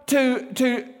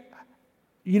to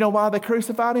you know why they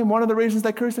crucified him? One of the reasons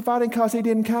they crucified him, because he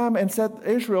didn't come and set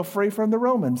Israel free from the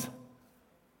Romans.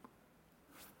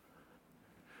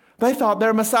 They thought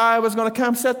their Messiah was going to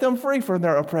come set them free from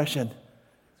their oppression.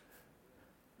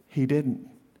 He didn't.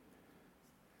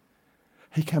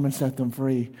 He came and set them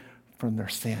free from their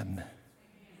sin.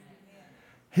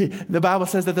 The Bible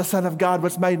says that the Son of God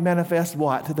was made manifest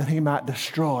what? That he might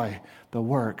destroy the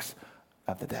works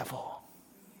of the devil.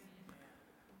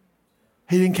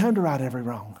 He didn't come to right every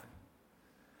wrong.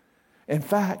 In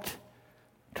fact,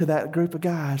 to that group of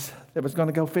guys that was going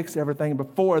to go fix everything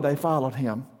before they followed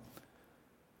him,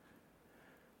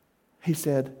 he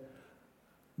said,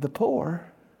 the poor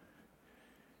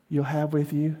you'll have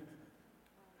with you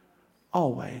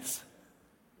always.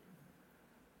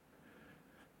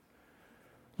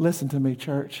 Listen to me,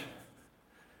 church.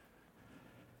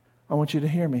 I want you to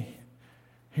hear me.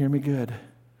 Hear me good.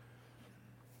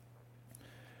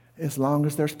 As long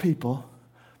as there's people,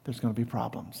 there's going to be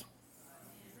problems.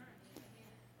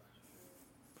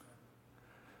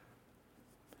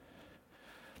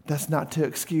 That's not to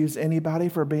excuse anybody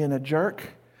for being a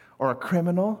jerk or a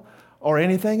criminal or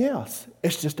anything else.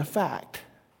 It's just a fact.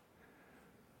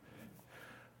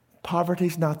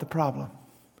 Poverty's not the problem.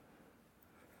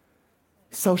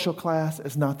 Social class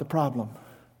is not the problem.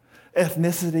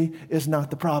 Ethnicity is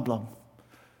not the problem.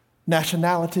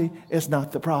 Nationality is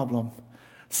not the problem.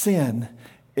 Sin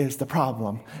is the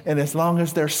problem. And as long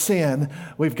as there's sin,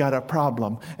 we've got a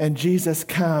problem. And Jesus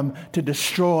came to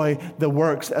destroy the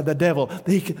works of the devil.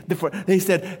 He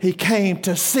said he came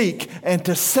to seek and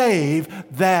to save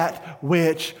that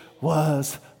which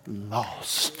was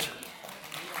lost.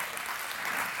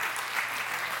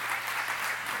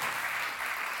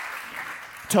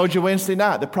 Told you Wednesday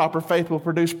night that proper faith will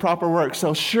produce proper works.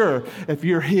 So sure, if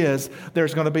you're his,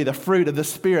 there's going to be the fruit of the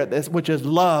Spirit, which is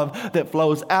love that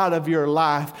flows out of your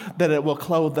life, that it will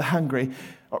clothe the hungry.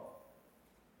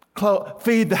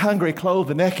 Feed the hungry, clothe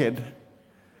the naked.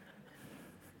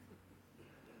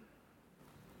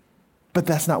 But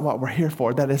that's not what we're here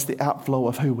for. That is the outflow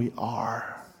of who we are.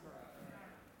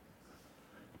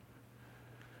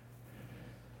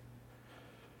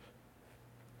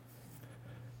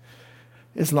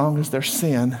 As long as there's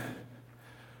sin,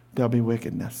 there'll be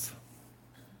wickedness.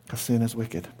 Because sin is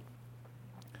wicked.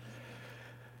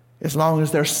 As long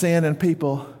as there's sin in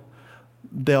people,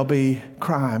 there'll be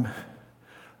crime.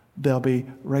 There'll be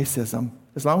racism.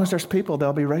 As long as there's people,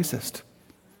 there'll be racist.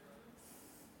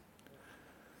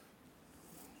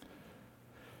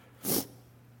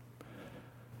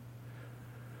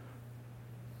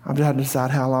 I'm trying to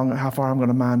decide how far I'm going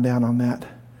to mine down on that.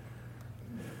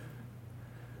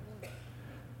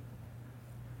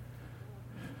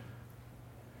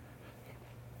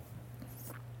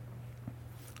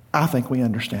 I think we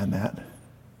understand that.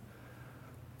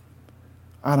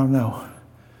 I don't know.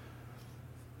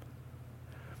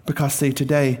 Because see,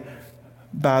 today,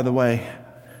 by the way,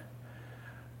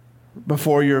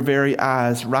 before your very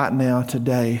eyes, right now,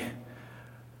 today,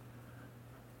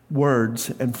 words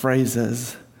and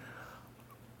phrases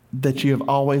that you have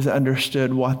always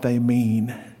understood what they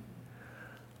mean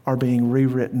are being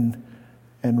rewritten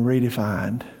and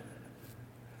redefined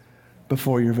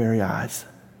before your very eyes.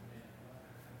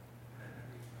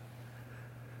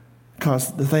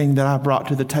 Because the thing that I brought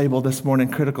to the table this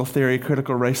morning, critical theory,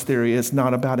 critical race theory, is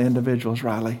not about individuals,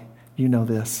 Riley. You know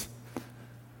this.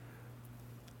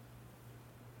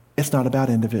 It's not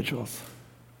about individuals.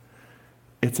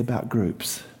 It's about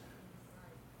groups.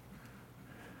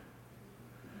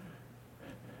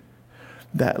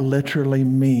 That literally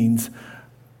means,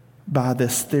 by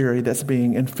this theory that's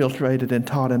being infiltrated and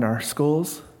taught in our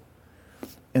schools,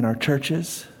 in our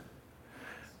churches,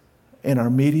 in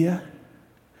our media,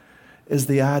 is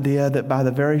the idea that by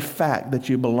the very fact that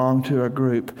you belong to a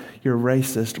group, you're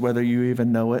racist whether you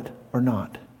even know it or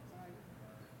not.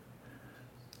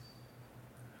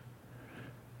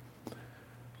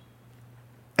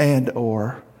 And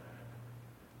or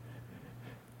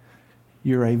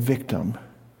you're a victim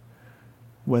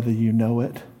whether you know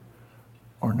it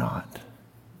or not.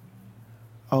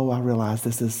 Oh, I realize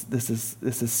this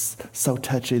is so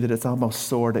touchy that it's almost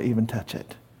sore to even touch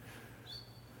it.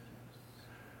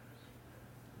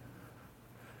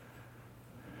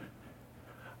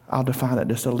 I'll define it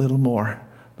just a little more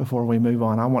before we move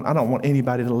on. I don't want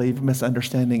anybody to leave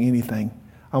misunderstanding anything.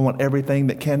 I want everything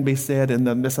that can be said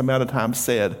in this amount of time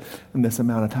said in this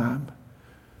amount of time.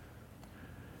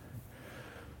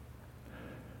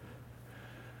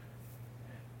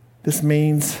 This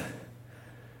means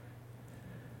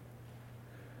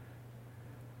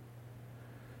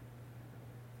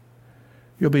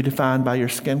you'll be defined by your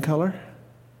skin color,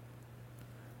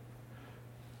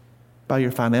 by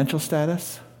your financial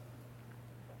status,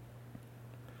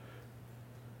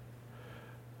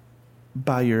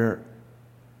 by your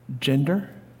gender,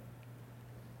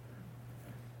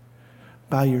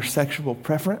 by your sexual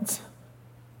preference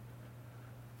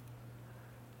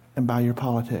and by your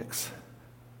politics.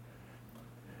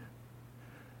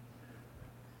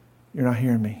 You're not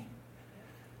hearing me.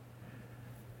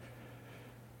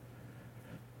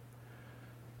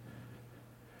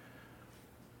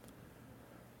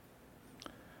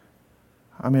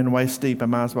 I'm in waist deep. I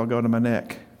might as well go to my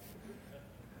neck.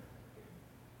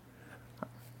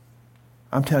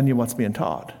 I'm telling you what's being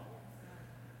taught.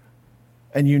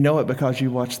 And you know it because you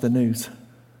watch the news.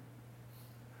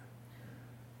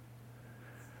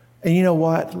 And you know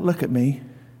what? Look at me.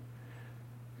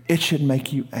 It should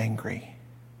make you angry.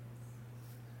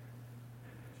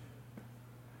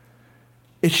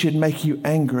 It should make you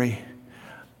angry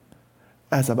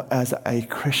as a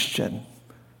Christian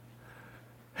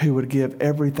who would give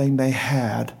everything they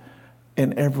had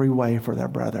in every way for their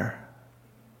brother,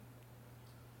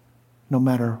 no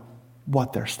matter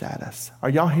what their status. Are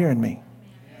y'all hearing me?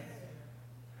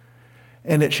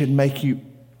 And it should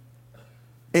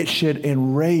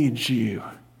enrage you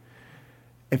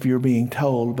if you're being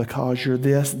told because you're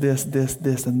this,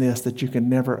 and this, that you can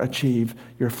never achieve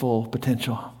your full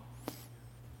potential.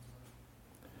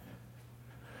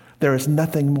 There is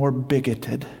nothing more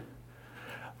bigoted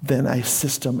than a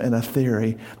system and a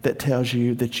theory that tells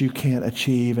you that you can't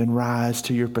achieve and rise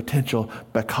to your potential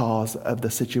because of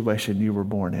the situation you were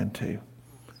born into.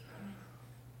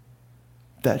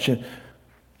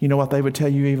 You know what they would tell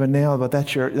you even now, but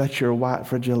that's your white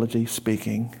fragility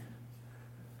speaking.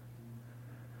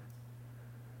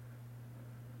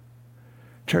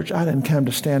 Church, I didn't come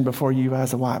to stand before you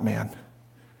as a white man.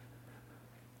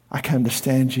 I come to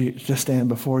stand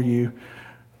before you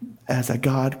as a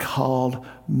God-called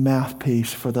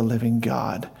mouthpiece for the living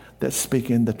God that's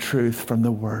speaking the truth from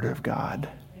the Word of God.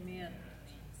 Amen.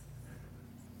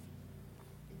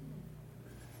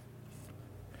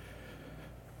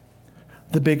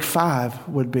 The big five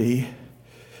would be,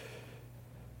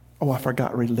 I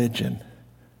forgot religion.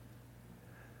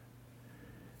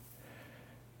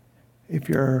 If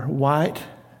you're white,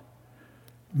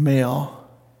 male,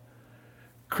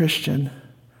 Christian,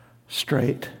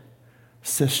 straight,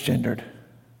 cisgendered.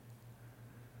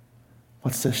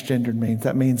 What cisgendered means?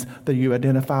 That means that you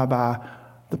identify by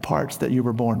the parts that you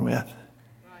were born with.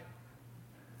 Right.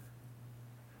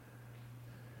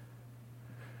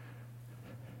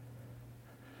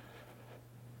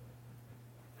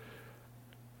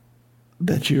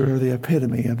 That you are the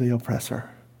epitome of the oppressor.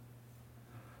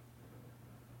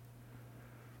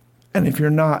 And if you're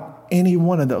not any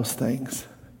one of those things,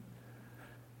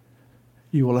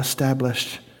 you will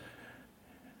establish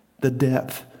the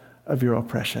depth of your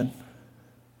oppression.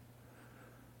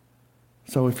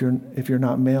 So if you're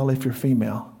not male, if you're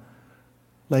female,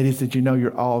 ladies, did you know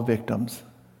you're all victims?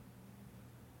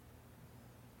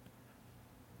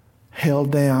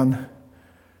 Held down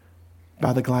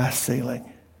by the glass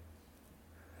ceiling.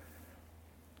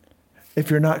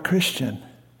 If you're not Christian,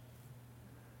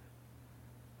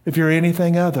 if you're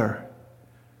anything other,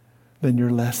 then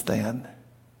you're less than.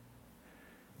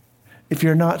 If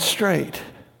you're not straight,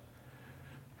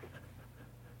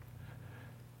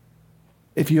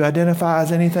 if you identify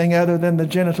as anything other than the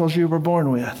genitals you were born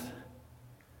with,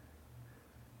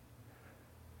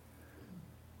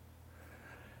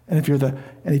 and if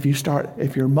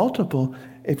you're multiple,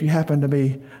 if you happen to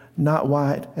be not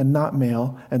white and not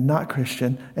male and not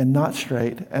Christian and not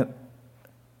straight,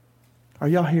 are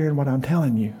y'all hearing what I'm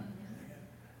telling you?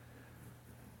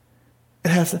 It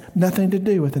has nothing to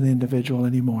do with an individual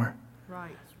anymore.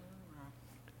 Right.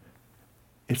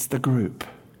 It's the group.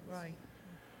 Right.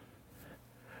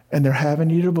 And they're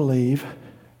having you to believe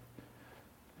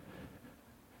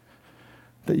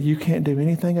that you can't do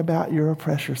anything about your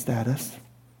oppressor status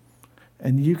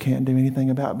and you can't do anything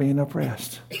about being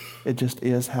oppressed. It just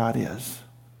is how it is.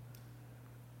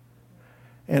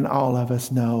 And all of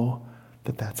us know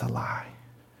that that's a lie.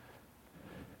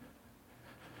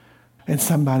 And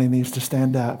somebody needs to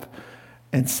stand up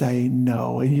and say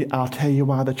no. And I'll tell you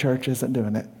why the church isn't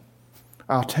doing it.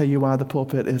 I'll tell you why the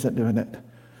pulpit isn't doing it.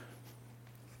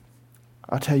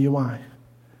 I'll tell you why.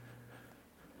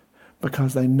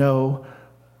 Because they know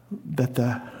that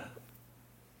the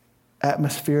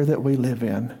atmosphere that we live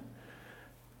in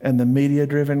and the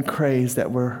media-driven craze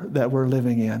that we're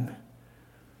living in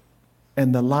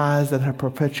and the lies that have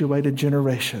perpetuated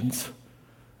generations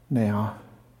now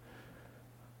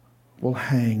will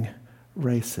hang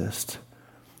racist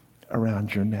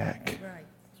around your neck Right.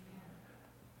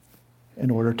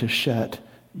 in order to shut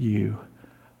you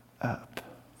up.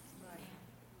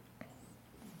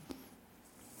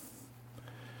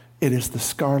 It is the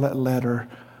scarlet letter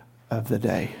of the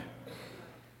day.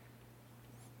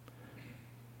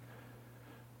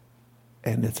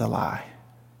 and it's a lie.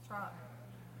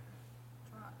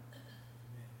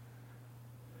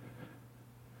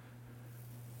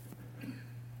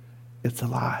 It's a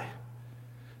lie.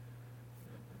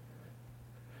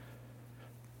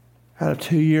 Out of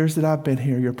 2 years that I've been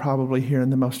here, you're probably hearing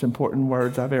the most important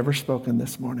words I've ever spoken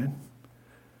this morning.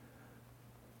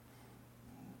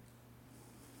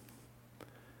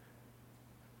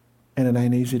 And it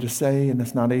ain't easy to say, and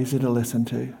it's not easy to listen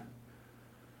to.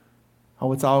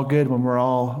 Oh, it's all good when we're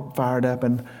all fired up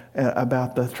and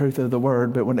about the truth of the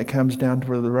word, but when it comes down to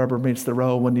where the rubber meets the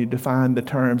road, when you define the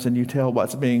terms and you tell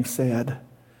what's being said,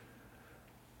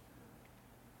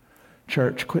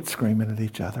 church, quit screaming at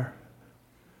each other.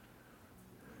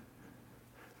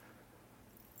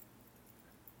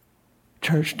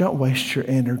 Church, don't waste your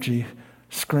energy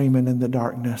screaming in the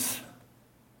darkness.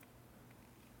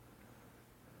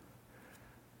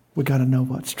 We got to know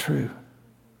what's true.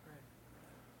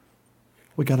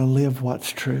 We got to live what's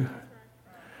true.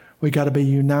 We got to be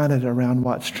united around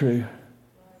what's true.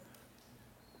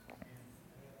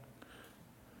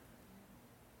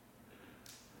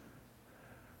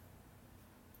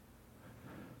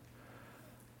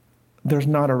 There's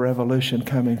not a revolution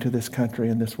coming to this country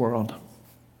and this world.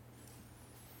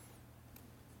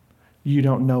 You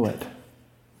don't know it.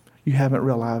 You haven't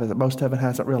realized it. Most of it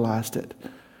hasn't realized it.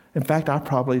 In fact, I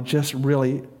probably just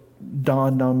really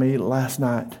dawned on me last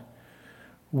night.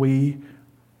 We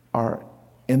are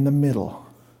in the middle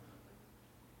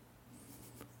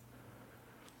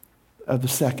of the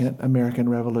Second American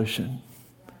Revolution.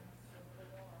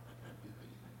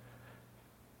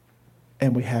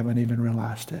 And we haven't even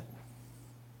realized it.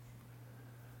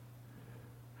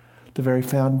 The very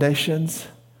foundations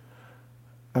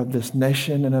of this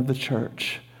nation and of the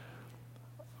church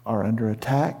are under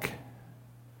attack.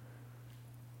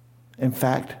 In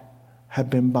fact, have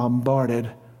been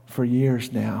bombarded for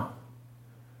years now.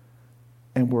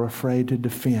 And we're afraid to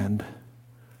defend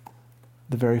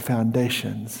the very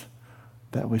foundations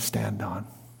that we stand on.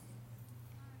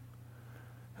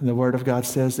 And the Word of God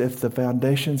says, if the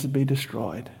foundations be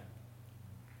destroyed,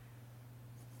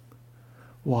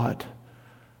 what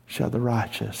shall the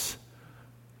righteous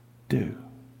do?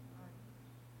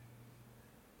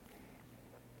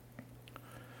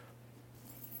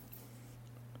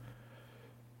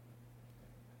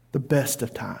 The best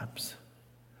of times,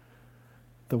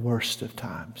 the worst of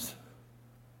times.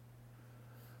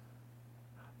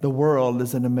 The world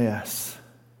is in a mess,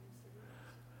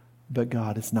 but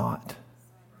God is not.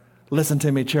 Listen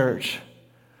to me, church.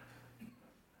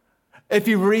 If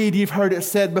you read, you've heard it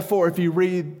said before, if you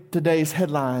read today's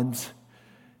headlines,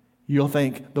 you'll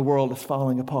think the world is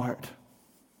falling apart.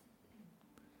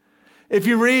 If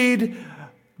you read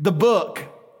the book,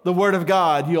 the Word of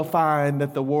God, you'll find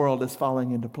that the world is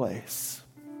falling into place.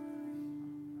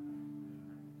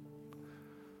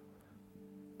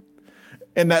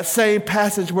 In that same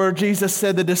passage where Jesus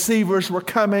said the deceivers were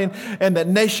coming and that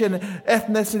nation,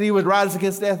 ethnicity would rise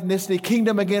against ethnicity,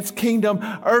 kingdom against kingdom,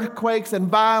 earthquakes and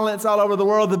violence all over the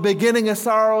world, the beginning of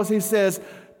sorrows, he says,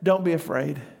 don't be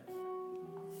afraid.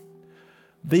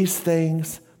 These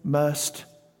things must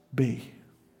be.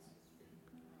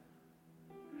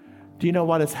 Do you know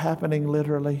what is happening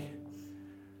literally?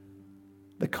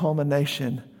 The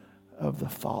culmination of the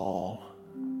fall.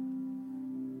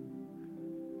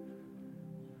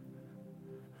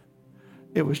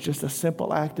 It was just a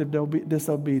simple act of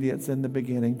disobedience in the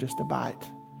beginning, just a bite.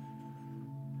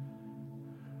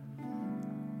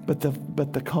 But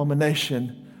the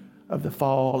culmination of the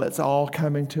fall, it's all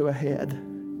coming to a head.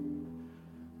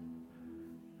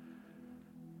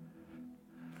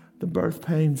 The birth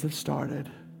pains have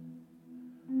started.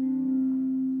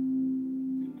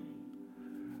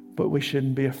 But we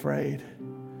shouldn't be afraid,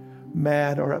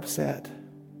 mad, or upset.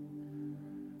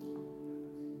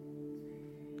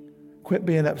 Quit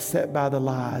being upset by the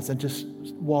lies and just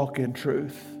walk in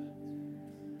truth.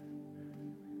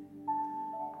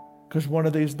 Because one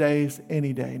of these days,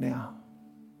 any day now,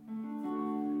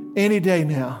 any day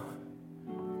now,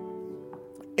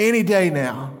 any day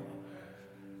now,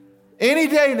 any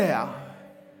day now,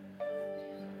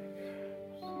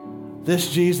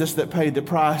 this Jesus that paid the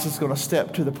price is going to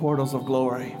step to the portals of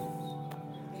glory.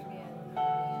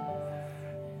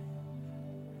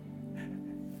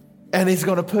 And he's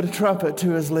going to put a trumpet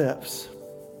to his lips.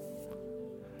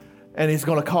 And he's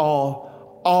going to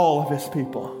call all of his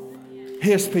people.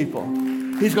 His people.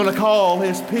 He's going to call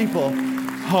his people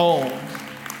home.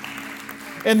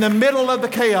 In the middle of the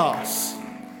chaos.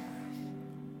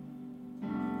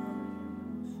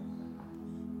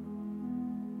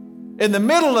 In the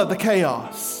middle of the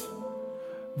chaos,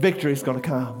 victory is going to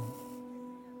come.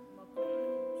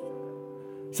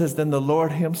 It says, then the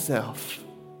Lord himself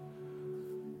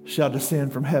shall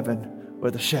descend from heaven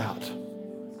with a shout,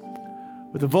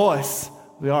 with the voice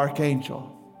of the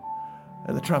archangel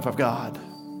and the trump of God.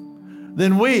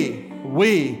 Then we,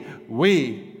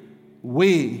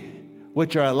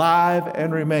 which are alive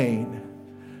and remain,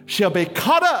 shall be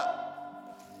caught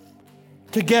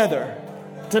up together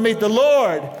to meet the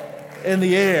Lord in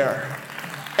the air.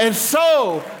 And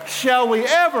so shall we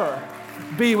ever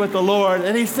be with the Lord.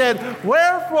 And he said,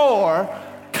 wherefore,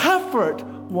 comfort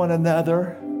one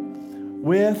another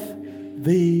with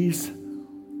these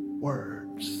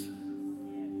words.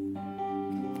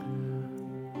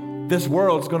 This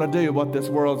world's going to do what this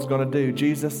world's going to do.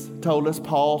 Jesus told us,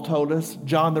 Paul told us,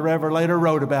 John the Revelator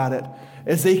wrote about it.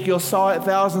 Ezekiel saw it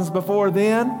thousands before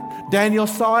then. Daniel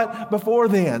saw it before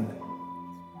then.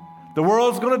 The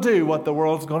world's going to do what the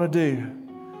world's going to do.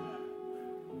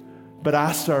 But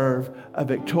I serve a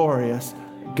victorious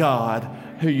God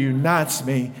who unites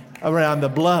me around the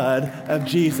blood of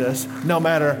Jesus, no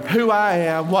matter who I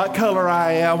am, what color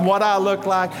I am, what I look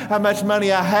like, how much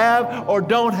money I have or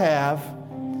don't have,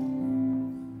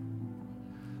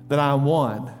 that I'm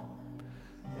one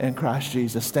in Christ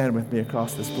Jesus. Stand with me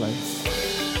across this place.